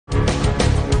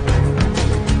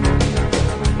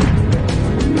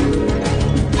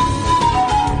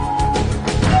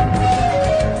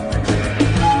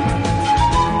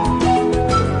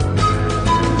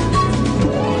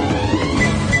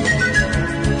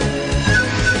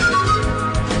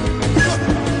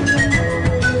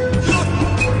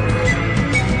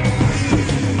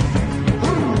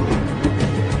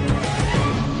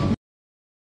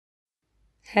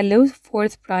Hello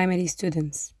fourth primary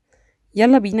students.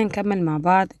 يلا بينا نكمل مع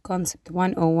بعض concept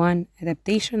 101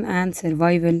 adaptation and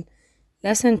survival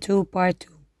lesson 2 part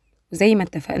 2. وزي ما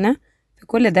اتفقنا في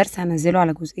كل درس هنزله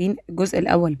على جزئين، الجزء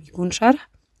الأول بيكون شرح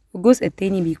والجزء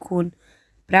التاني بيكون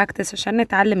practice عشان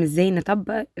نتعلم ازاي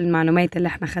نطبق المعلومات اللي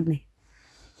احنا خدناها.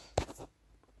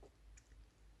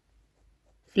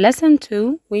 في lesson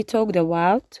 2 we talked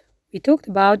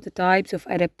about the types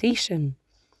of adaptation.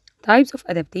 Types of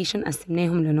adaptation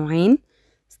قسمناهم لنوعين: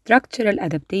 structural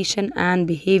adaptation and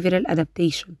behavioral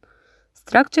adaptation.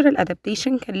 structural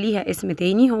adaptation كان ليها اسم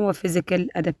تاني هو physical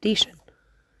adaptation.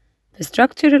 في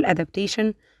structural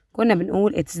adaptation كنا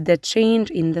بنقول it's the change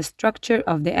in the structure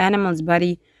of the animal's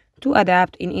body to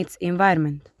adapt in its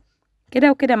environment.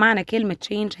 كده وكده معنى كلمة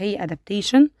change هي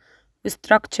adaptation،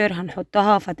 structure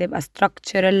هنحطها فتبقى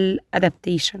structural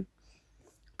adaptation.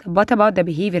 طب what about the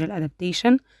behavioral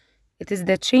adaptation? It is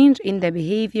the change in the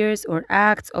behaviors or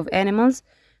acts of animals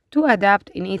to adapt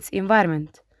in its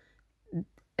environment.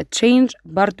 A change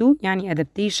برضو يعني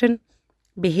adaptation،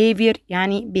 behavior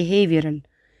يعني behavioral.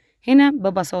 هنا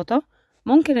ببساطة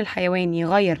ممكن الحيوان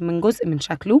يغير من جزء من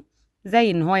شكله،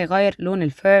 زي ان هو يغير لون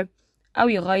الفر او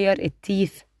يغير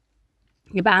التيث،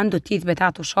 يبقى عنده التيث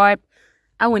بتاعته شارب،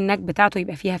 او النك بتاعته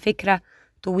يبقى فيها فكرة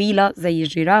طويلة زي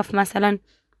الجيراف مثلا.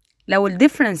 لو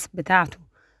الديفرنس بتاعته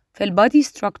في البادي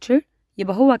structure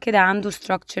يبقى هو كده عنده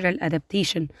structural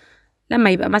adaptation. لما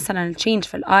يبقى مثلا التشينج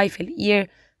في الاي، في الاير،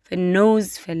 في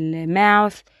النوز، في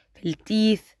الماوث، في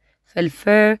التيث، في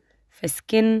الفر، في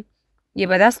السكين،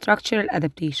 يبقى ده structural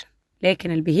adaptation.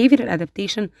 لكن الbehavioral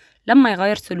adaptation لما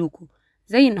يغير سلوكه،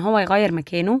 زي ان هو يغير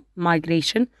مكانه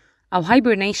migration او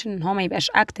hibernation، ان هو ما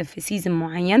يبقاش active في سيزن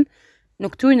معين.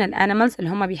 nocturnal animals اللي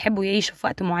هم بيحبوا يعيشوا في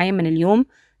وقت معين من اليوم،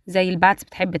 زي الباتس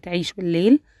بتحب تعيش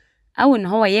بالليل، او ان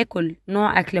هو ياكل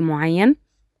نوع اكل معين،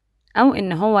 او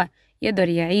ان هو يقدر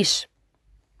يعيش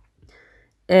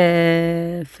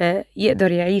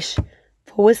يقدر يعيش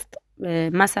في وسط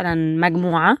مثلا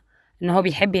مجموعة، ان هو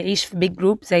بيحب يعيش في big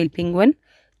group زي البينجوين.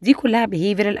 دي كلها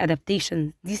behavioral adaptation،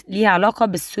 دي ليها علاقة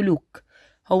بالسلوك،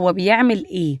 هو بيعمل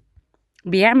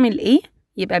ايه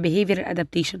يبقى behavioral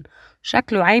adaptation.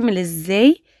 شكله عامل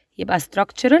ازاي يبقى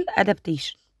structural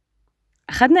adaptation.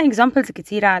 أخدنا examples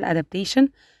كتيرة على adaptation،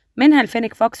 منها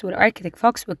الفينيك فوكس والاركتيك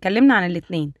فوكس، واتكلمنا عن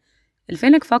الاتنين.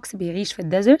 الفينيك فوكس بيعيش في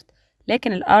الديزرت،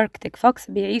 لكن الاركتيك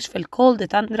فوكس بيعيش في الكولد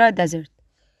تاندرا ديزرت.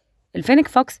 الفينيك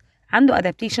فوكس عنده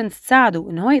adaptations تساعده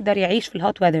ان هو يقدر يعيش في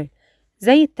الهوت ويذر،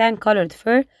 زي التان colored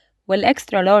fur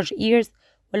والاكسترا لارج ears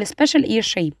والسبيشال ear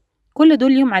shape. كل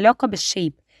دول ليهم علاقة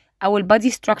بالشيب او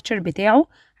البادي structure بتاعه،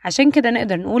 عشان كده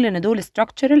نقدر نقول ان دول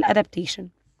structural adaptation.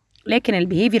 لكن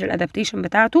البيهيفيرال adaptation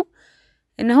بتاعته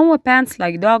ان هو pants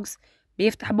like dogs،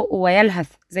 بيفتح بقه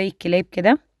ويلهث زي الكلاب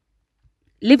كده.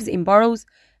 lives in burrows،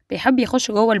 بيحب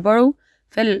يخش جوه البارو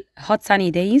في ال hot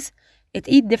sunny days.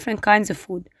 it eat different kinds of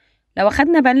food. لو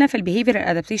أخدنا بالنا في behavioral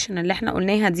adaptation اللي احنا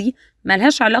قلناها دي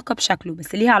ملهاش علاقة بشكله،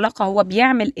 بس ليها علاقة هو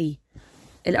بيعمل ايه.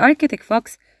 الاركتيك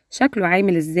فوكس شكله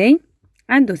عامل ازاي؟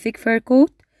 عنده thick fur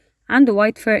coat، عنده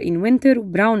white fur in winter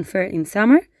و brown fur in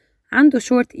summer، عنده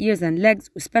short ears and legs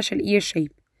و special ear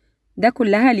shape. ده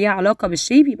كلها ليها علاقة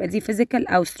بالشيب، يبقى دي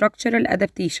physical أو structural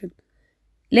adaptation.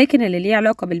 لكن اللي ليه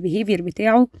علاقة بالbehavior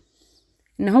بتاعه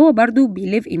إن هو برضو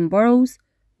بيlive in burrows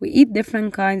و eat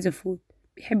different kinds of food،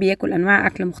 بيحب ياكل أنواع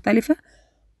أكل مختلفة،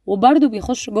 وبرضو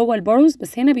بيخش جوه البروز.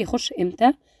 بس هنا بيخش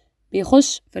إمتى؟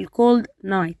 بيخش في الcold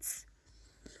nights.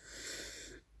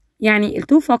 يعني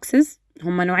التو foxes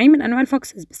هما نوعين من أنواع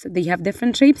الفوكسز، بس they have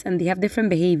different shapes and they have different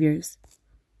behaviors.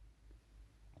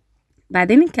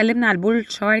 بعدين اتكلمنا على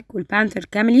البول شارك والبانثر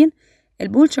كاميليون.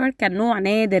 البول شارك كان نوع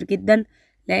نادر جدا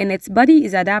لأن its body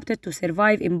is adapted to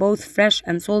survive in both fresh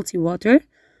and salty water.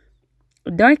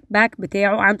 الدارك باك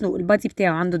بتاعه عنده، البادي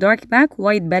بتاعه عنده دارك باك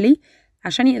وايت belly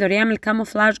عشان يقدر يعمل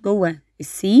كاموفلاج جوه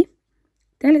السي.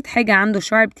 تالت حاجة عنده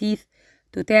sharp teeth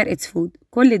to tear its food.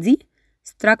 كل دي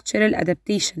structural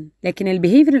adaptation. لكن ال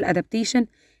behavioral adaptation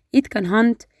it can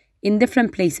hunt in different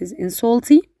places in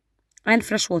salty and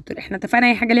fresh water. احنا اتفقنا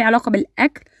اي حاجة ليها علاقة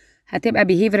بالأكل هتبقى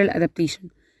behavioral adaptation.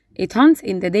 it hunts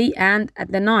in the day and at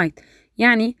the night.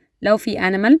 يعني لو في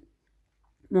animal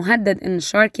مهدد ان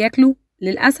الشارك ياكله،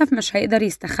 للأسف مش هيقدر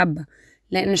يستخبى،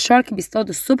 لأن الشارك بيصطاد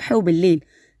الصبح وبالليل،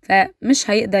 فمش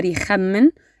هيقدر يخمن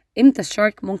امتى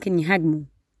الشارك ممكن يهاجمه.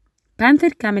 بانثر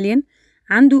كاميليون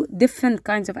عنده different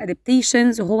kinds of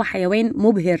adaptations، وهو حيوان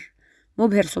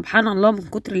مبهر سبحان الله من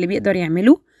كتر اللي بيقدر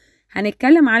يعمله.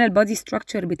 هنتكلم على البادي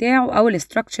structure بتاعه أو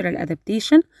structural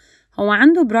adaptation. هو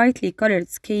عنده brightly colored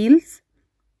scales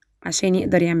عشان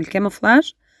يقدر يعمل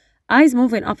camouflage. eyes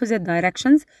move in opposite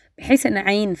directions، بحيث ان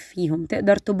عين فيهم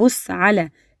تقدر تبص على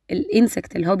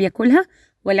الانسكت اللي هو بياكلها،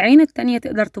 والعين التانية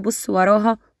تقدر تبص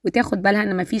وراها وتاخد بالها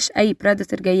ان مفيش اي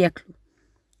predator جاي ياكله.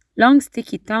 long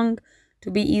sticky tongue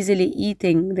to be easily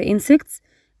eating the insects.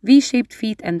 V-shaped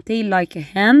feet and tail like a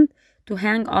hand to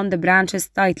hang on the branches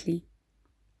tightly.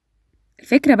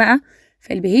 الفكرة بقى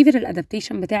في البيهيفيرال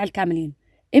ادابتيشن بتاع الكاملين.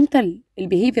 امتى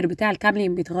البيهيفير بتاع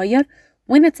الكاملين بيتغير؟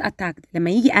 when it's attacked،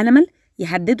 لما يجي animal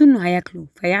يهدده انه هياكله،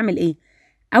 فيعمل ايه؟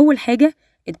 اول حاجة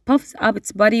it puffs up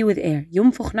its body with air،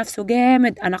 ينفخ نفسه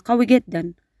جامد، انا قوي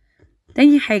جدا.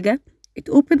 تاني حاجة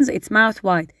it opens its mouth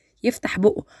wide، يفتح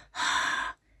بقه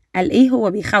قال ايه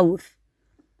هو بيخوف.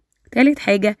 تالت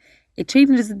حاجة it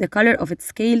changes the color of its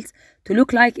scales to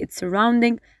look like its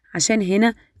surrounding، عشان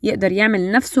هنا يقدر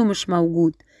يعمل نفسه مش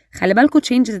موجود. خلي بالكوا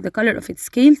changes the color of its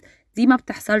scales دي ما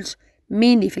بتحصلش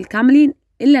mainly في الكاملين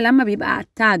إلا لما بيبقى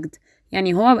attacked،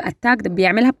 يعني هو attacked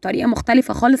بيعملها بطريقة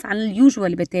مختلفة خالص عن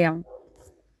اليوجوال بتاعه.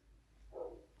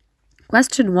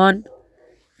 question 1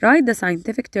 write the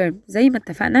scientific term. زي ما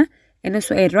اتفقنا إن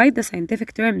سؤال write the scientific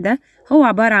term ده هو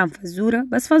عبارة عن فزورة،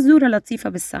 بس فزورة لطيفة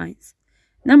بالساينس.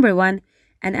 number 1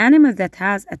 an animal that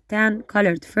has a tan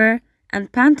colored fur and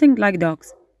panting like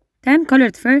dogs. tan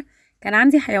colored fur كان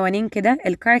عندي حيوانين كده،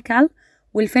 الكاركال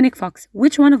والفينيك فوكس.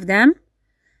 which one of them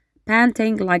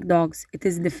panting like dogs? it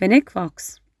is the fennec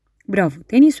fox. برافو.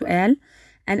 تاني سؤال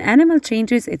an animal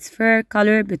changes its fur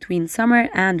color between summer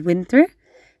and winter.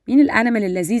 مين الانيمال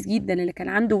اللذيذ جدا اللي كان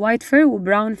عنده white fur و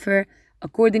brown fur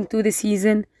according to the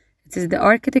season? it is the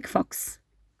Arctic fox.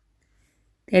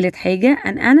 تالت حاجة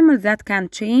an animal that can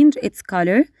change its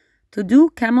color to do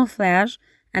camouflage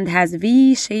and has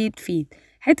V-shaped feet.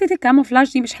 حتة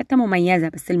الكاموفلاج دي مش حتة مميزة،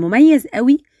 بس المميز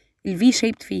قوي ال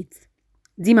V-shaped feet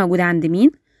دي موجودة عند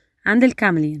مين؟ عند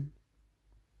الكاملين.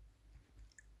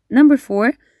 number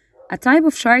 4 a type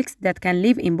of sharks that can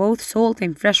live in both salt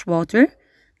and fresh water.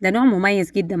 ده نوع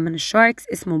مميز جدا من الشاركس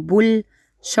اسمه bull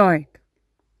shark.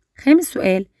 خامس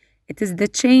سؤال it is the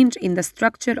change in the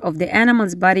structure of the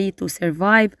animal's body to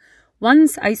survive.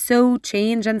 once I saw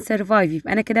change and survive.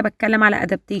 يبقى أنا كده بتكلم على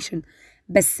adaptation،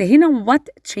 بس هنا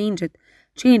what changed؟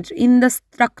 change in the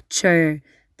structure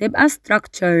تبقى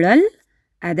structural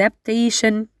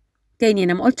adaptation. تاني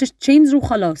أنا ما قلتش change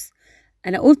وخلاص،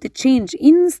 أنا قلت change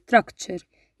in structure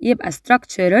يبقى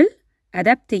structural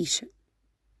adaptation.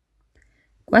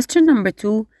 question number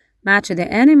 2 match the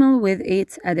animal with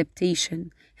its adaptation.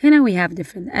 هنا we have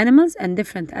different animals and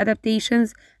different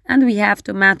adaptations and we have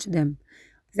to match them.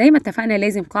 زي ما اتفقنا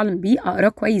لازم column B أقراه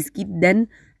كويس جدا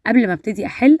قبل ما ابتدي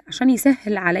أحل عشان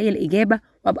يسهل عليا الإجابة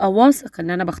وأبقى واثق إن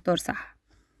أنا بختار صح.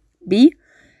 B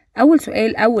أول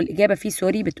سؤال أول إجابة فيه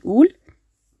سوري بتقول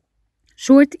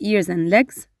short ears and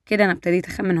legs. كده أنا ابتديت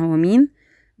أخمن هو مين.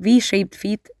 V-shaped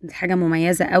feet دي حاجة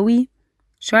مميزة قوي.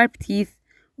 sharp teeth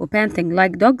و panting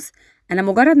like dogs. أنا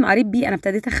مجرد ما قريت بي أنا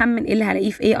ابتديت أخمن إيه اللي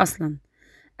هلاقيه في إيه أصلا.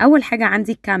 أول حاجة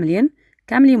عندي الكاملين.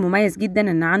 كاملين مميز جدا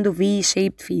إن عنده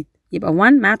V-shaped feet يبقى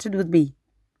 1 matched with B.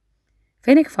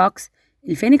 فينيك فوكس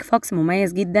الفينيك فوكس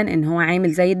مميز جدا إن هو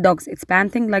عامل زي الدوجز it's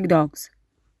panting like dogs.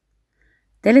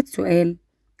 تالت سؤال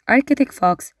Arctic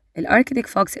fox الأركتيك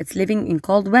فوكس it's living in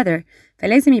cold weather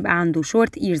فلازم يبقى عنده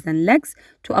short ears and legs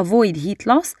to avoid heat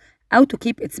loss أو to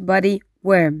keep its body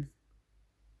warm.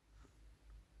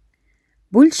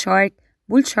 bull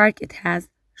shark it has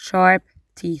sharp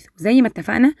teeth. وزي ما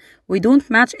اتفقنا we don't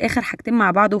match آخر حاجتين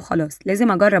مع بعض وخلاص،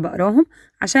 لازم أجرب أقراهم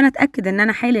عشان أتأكد إن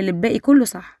أنا حالل الباقي كله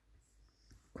صح.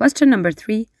 question number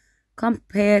 3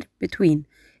 compare between.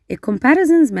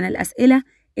 الcomparisons من الأسئلة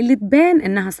اللي تبان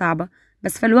إنها صعبة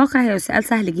بس في الواقع هي سؤال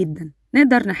سهل جدا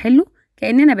نقدر نحله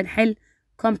كأننا بنحل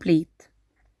complete.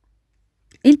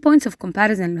 ايه points of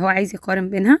comparison اللي هو عايز يقارن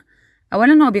بينها؟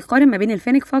 أولا هو بيقارن ما بين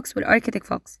الفينيك فوكس والأركتيك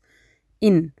فوكس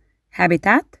in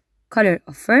habitat, color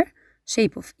of fur,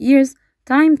 shape of ears,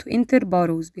 time to enter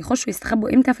burrows. بيخشوا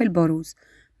يستخبوا امتى في الباروز.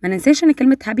 ما ننساش ان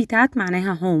كلمة habitat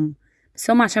معناها home،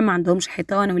 بس هم عشان ما عندهمش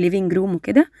حيطان و living room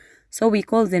وكده so we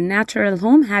call their natural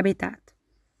home habitat.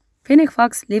 Fennec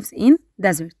fox lives in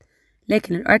desert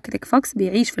لكن الأركتيك فوكس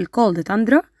بيعيش في الكولد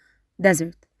تاندرا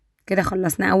desert. كده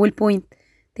خلصنا أول point.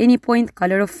 تاني point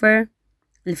color of fur.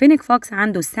 الفينيك فوكس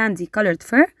عنده sandy colored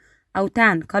fur أو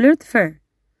tan colored fur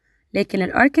لكن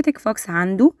الأركتيك فوكس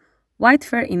عنده white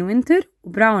fur in winter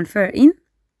و brown fur in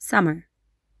summer.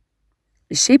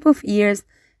 shape of ears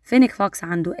فينيك فوكس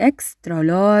عنده extra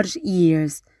large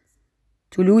ears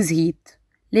to lose heat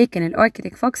لكن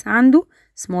الأركتيك فوكس عنده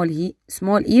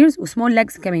small ears و small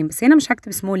legs كمان، بس هنا مش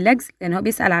هكتب small legs لأن هو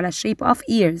بيسأل على shape of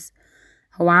ears.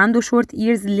 هو عنده short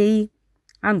ears ليه؟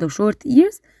 عنده short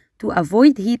ears to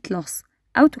avoid heat loss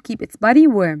أو to keep its body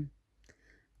warm.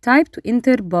 type to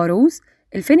enter burrows.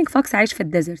 الفينيك فوكس عايش في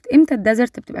الديزرت. امتى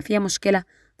الديزرت بتبقى فيها مشكلة؟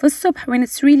 في الصبح when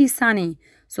it's really sunny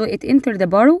so it entered the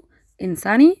burrow in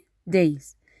sunny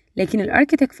days. لكن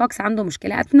الاركتيك فوكس عنده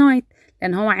مشكلة at night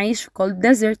لأن هو عايش في cold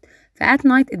desert، ف at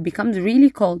night it becomes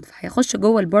really cold، فهيخش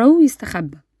جوه البرو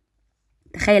ويستخبى.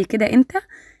 تخيل كده انت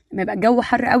لما يبقى الجو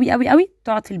حر قوي قوي قوي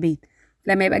تقعد في البيت،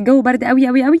 لما يبقى الجو برد قوي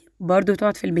قوي قوي برضه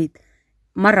تقعد في البيت.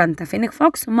 مرة انت فينيك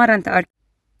فوكس ومرة انت ارك.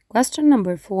 question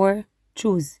number 4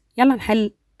 choose. يلا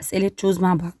نحل أسئلة choose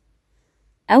مع بعض.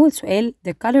 أول سؤال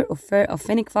the color of fur of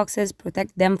phoenix foxes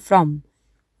protect them from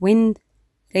wind,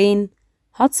 rain,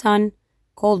 hot sun,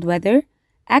 cold weather.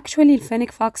 Actually the phoenix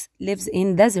fox lives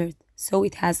in desert so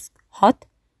it has hot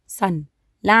sun.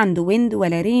 لا عنده wind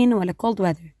ولا rain ولا cold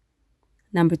weather.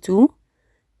 number 2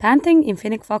 panting in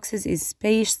phoenix foxes is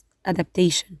space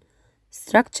adaptation.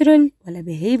 structural ولا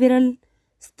behavioral؟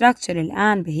 structural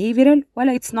and behavioral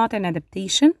ولا it's not an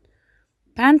adaptation.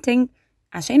 panting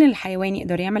عشان الحيوان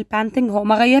يقدر يعمل panting هو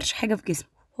ما غيرش حاجة في جسمه،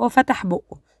 هو فتح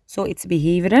بقه so it's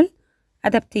behavioral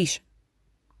adaptation.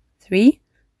 3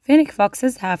 phoenix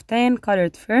foxes have tan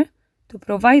colored fur to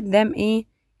provide them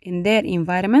in their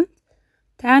environment.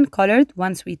 tan colored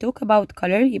once we talk about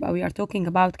color يبقى we are talking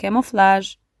about camouflage.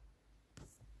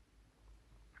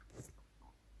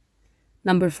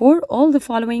 number 4 all the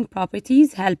following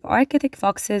properties help arctic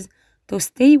foxes to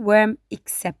stay warm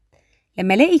except.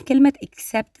 لما الاقي كلمة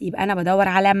except يبقى أنا بدور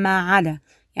على ما عدا،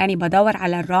 يعني بدور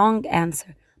على wrong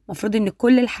answer. مفروض إن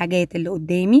كل الحاجات اللي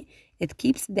قدامي it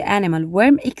keeps the animal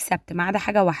warm except ما عدا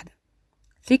حاجة واحدة.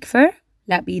 thick fur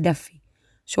لا بيدفي.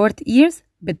 short ears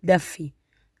بتدفي.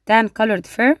 tan colored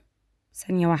fur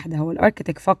ثانية واحدة، هو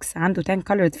الأركتيك فوكس عنده tan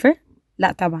colored fur؟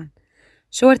 لا طبعا.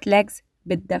 short legs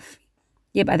بتدفي.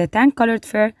 يبقى the tan colored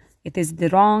fur it is the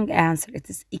wrong answer.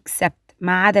 it is except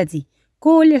ما عدا دي.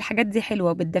 كل الحاجات دي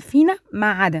حلوة بتدفينا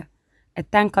ما عدا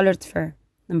tan colored fur.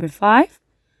 number 5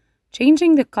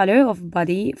 changing the color of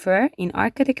body fur in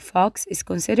arctic fox is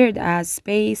considered as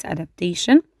space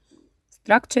adaptation.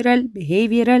 structural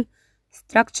behavioral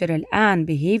structural and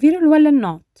behavioral ولا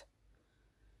not.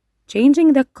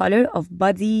 changing the color of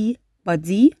body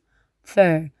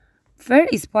fur. fur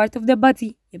is part of the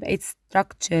body يبقى it's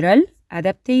structural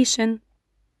adaptation.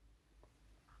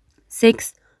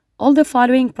 6 all the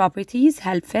following properties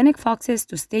help fennec foxes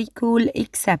to stay cool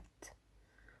except.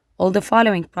 all the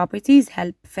following properties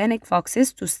help fennec foxes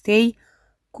to stay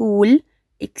cool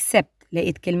except.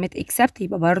 لقيت كلمة except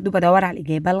يبقى برضو بدور على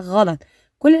الإجابة الغلط.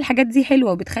 كل الحاجات دي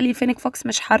حلوة وبتخلي الفينيك فوكس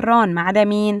مش حران ما عدا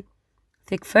مين؟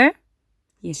 thick fur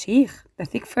يا شيخ، ده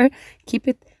thick fur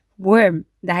keep it warm،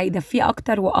 ده هيدفيه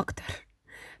أكتر وأكتر.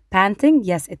 panting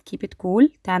yes it keep it cool.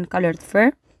 tan colored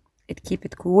fur it keep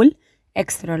it cool.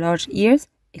 extra large ears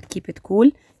it keep it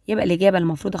cool. يبقى الإجابة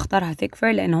المفروض اختارها thick fur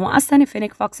لأن هو أصلا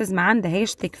الفينيك فوكسز ما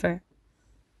عندهاش thick fur.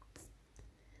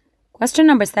 question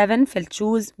number 7 في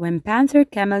choose when panther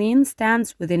chameleon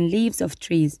stands within leaves of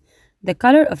trees the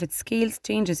color of its scales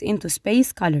changes into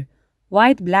space color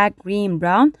white black green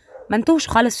brown. منتوش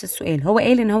خالص في السؤال، هو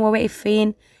قال إن هو واقف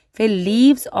فين؟ في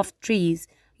leaves of trees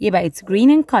يبقى it's green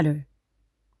in color.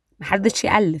 محدش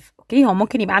يألف أوكي، هو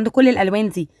ممكن يبقى عنده كل الألوان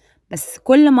دي بس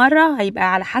كل مرة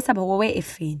هيبقى على حسب هو واقف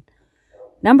فين.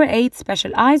 number 8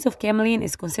 special eyes of chameleon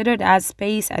is considered as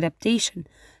space adaptation.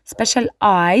 special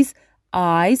eyes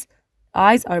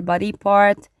are body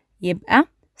part يبقى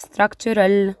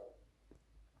structural.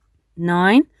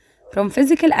 9 from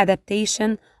physical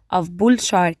adaptation of bull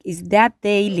shark is that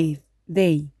they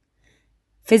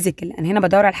physical. أنا هنا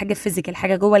بدور على حاجة physical،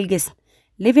 حاجة جوه الجسم.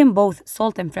 live in both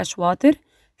salt and fresh water.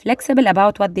 flexible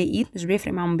about what they eat مش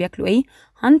بيفرق معهم بياكلوا ايه.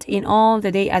 hunt in all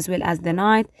the day as well as the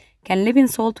night. can live in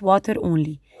salt water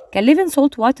only. can live in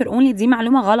salt water only دي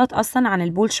معلومة غلط أصلا عن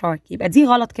البول شارك، يبقى دي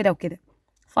غلط كده وكده.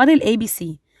 فاضل ABC.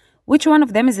 which one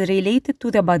of them is related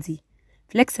to the body.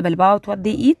 flexible about what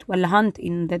they eat ولا hunt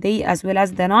in the day as well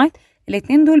as the night.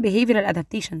 الاتنين دول behavioral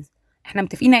adaptations. احنا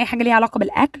متفقين اي حاجة ليها علاقة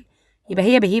بالأكل يبقى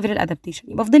هي behavioral adaptation.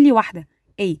 يبقى فاضل لي واحدة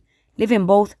A live in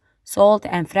both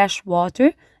salt and fresh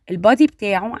water. البادي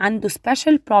بتاعه عنده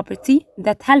special property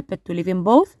that help it to live in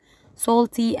both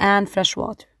salty and fresh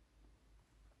water.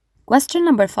 question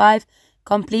number 5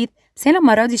 complete. بس هنا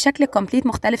المرة دي شكل complete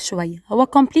مختلف شوية، هو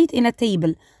complete in a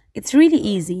table. it's really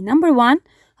easy. number 1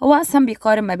 هو أصلا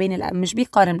بيقارن ما بين مش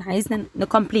بيقارن، عايزنا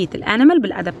نكمبليت الانيمال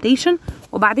بالادابتيشن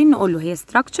وبعدين نقول له هي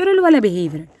structural ولا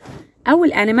behavioral.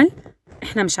 أول animal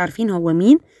احنا مش عارفين هو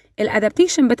مين،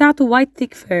 الادابتيشن بتاعته white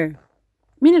thick fur.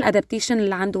 مين الادابتيشن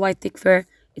اللي عنده white thick fur؟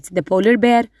 it's the polar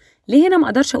bear. ليه هنا ما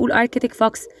اقدرش اقول arctic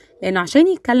fox؟ لانه عشان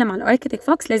يتكلم على arctic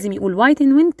fox لازم يقول white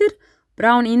in winter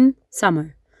brown in summer.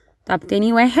 طب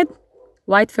تاني واحد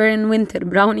white fur in winter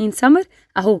brown in summer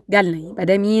اهو جالنا، يبقى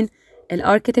ده مين؟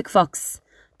 الاركتيك fox.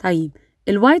 طيب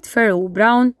الوايت فير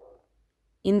وبراون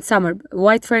in summer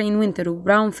white fur in winter و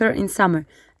brown fur in summer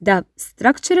ده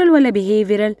structural ولا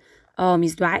behavioral؟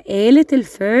 ميس دعاء قالت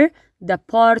الفur ده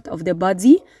part of the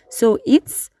body so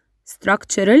it's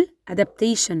structural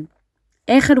adaptation.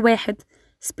 آخر واحد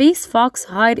space fox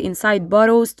hide inside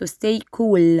burrows to stay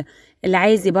cool اللي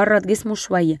عايز يبرد جسمه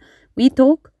شوية. we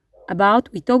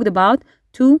talked about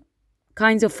two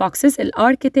kinds of foxes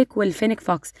الاركتيك والفينيك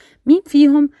فوكس. مين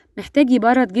فيهم محتاج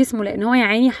يبرد جسمه لأن هو يا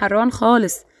عيني حران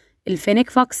خالص؟ الفينيك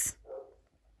فوكس.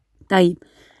 طيب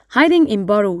hiding in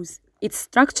burrows it's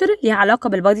structure ليها علاقة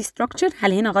بالبادي structure.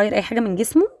 هل هنا غير أي حاجة من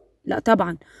جسمه؟ لا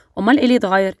طبعا. أمال إيه اللي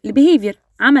اتغير؟ البيهيفير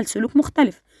عمل سلوك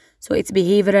مختلف so it's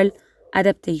behavioral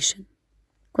adaptation.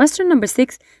 question number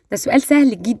 6 ده سؤال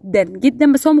سهل جدا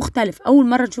جدا بس هو مختلف أول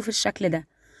مرة نشوف الشكل ده.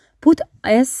 put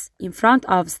S in front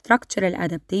of structural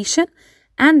adaptation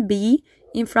and B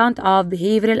in front of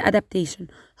behavioral adaptation.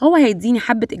 هو هيديني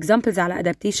حبة examples على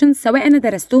adaptation سواء أنا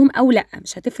درستهم أو لأ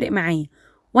مش هتفرق معايا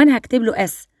وأنا هكتب له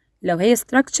S لو هي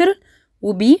structural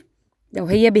و B لو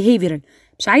هي behavioral.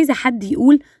 مش عايزة حد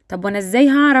يقول طب وأنا إزاي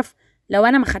هعرف لو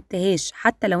أنا ما خدتهاش؟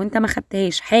 حتى لو أنت ما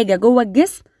خدتهاش حاجة جوه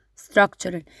الجسم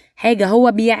structural حاجة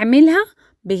هو بيعملها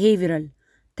behavioral.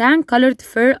 tan colored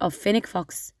fur of phoenix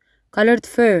fox colored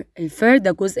fur الفur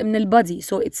ده جزء من البادي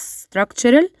so it's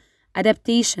structural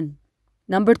adaptation.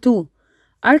 number 2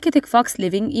 arctic fox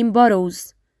living in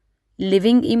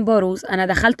burrows أنا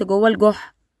دخلت جوه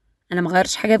الجح أنا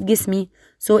مغيرش حاجة في جسمي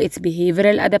so it's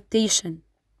behavioral adaptation.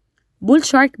 bull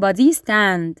shark body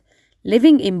stand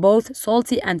living in both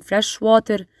salty and fresh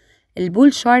water.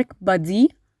 البول shark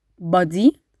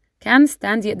body can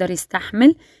stand يقدر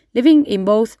يستحمل living in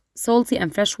both salty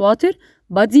and fresh water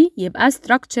body يبقى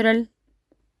structural.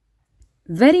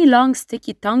 very long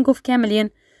sticky tongue of chameleon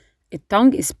the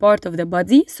tongue is part of the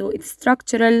body so it's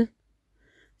structural.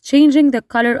 changing the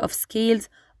color of scales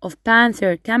of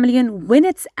panther chameleon when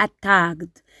it's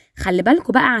attacked. خلي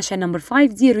بالكوا بقى عشان number 5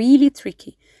 دي really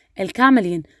tricky.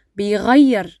 الكاميليون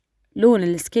بيغير لون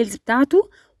السكيلز بتاعته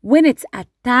when it's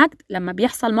attacked لما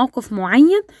بيحصل موقف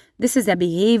معين. this is a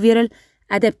behavioral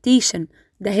adaptation.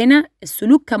 ده هنا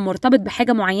السلوك كان مرتبط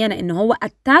بحاجة معينة إن هو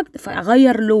attacked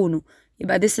فغير لونه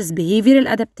يبقى this is behavioral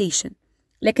adaptation.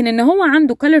 لكن إن هو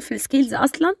عنده colorful scales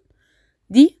أصلا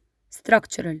دي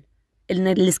structural. إن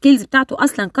السكيلز بتاعته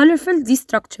أصلا colorful دي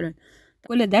structural.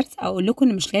 كل درس أقول لكم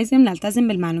إن مش لازم نلتزم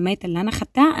بالمعلومات اللي أنا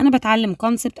خدتها. أنا بتعلم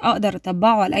كونسبت أقدر أطبقه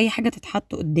على أي حاجة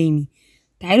تتحط قدامي.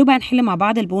 تعالوا بقى نحل مع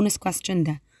بعض البونس question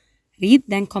ده. read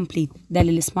then complete ده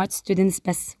للسمارت students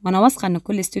بس وأنا واثقة إن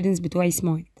كل students بتوعي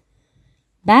smart.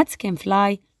 Bats can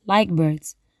fly like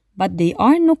birds, but they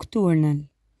are nocturnal,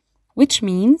 which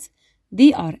means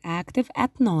they are active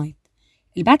at night.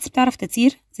 الباتس بتعرف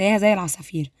تطير زيها زي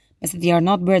العصافير بس they are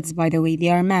not birds by the way, they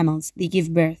are mammals, they give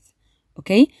birth.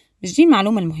 Okay? مش دي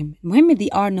المعلومة المهمة. المهم they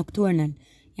are nocturnal.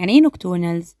 يعني ايه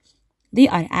nocturnals؟ they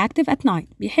are active at night.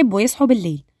 بيحبوا يصحوا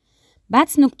بالليل.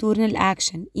 Bats nocturnal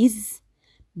action is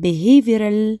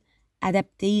behavioral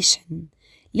adaptation.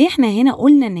 ليه احنا هنا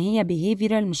قلنا ان هي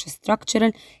behavioral مش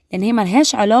structural؟ لان هي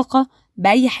ملهاش علاقة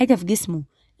بأي حاجة في جسمه.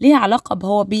 ليها علاقة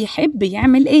بهو بيحب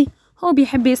يعمل ايه؟ هو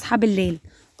بيحب يصحى بالليل.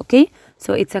 اوكي؟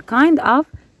 so it's a kind of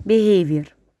behavior.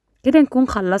 كده نكون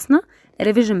خلصنا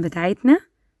الريفيجن بتاعتنا.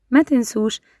 ما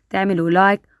تنسوش تعملوا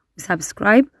لايك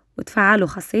وسبسكرايب وتفعلوا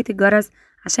خاصية الجرس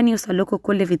عشان يوصل لكم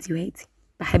كل فيديوهاتي.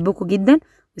 بحبكم جدا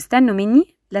واستنوا مني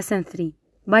lesson 3.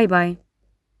 باي باي.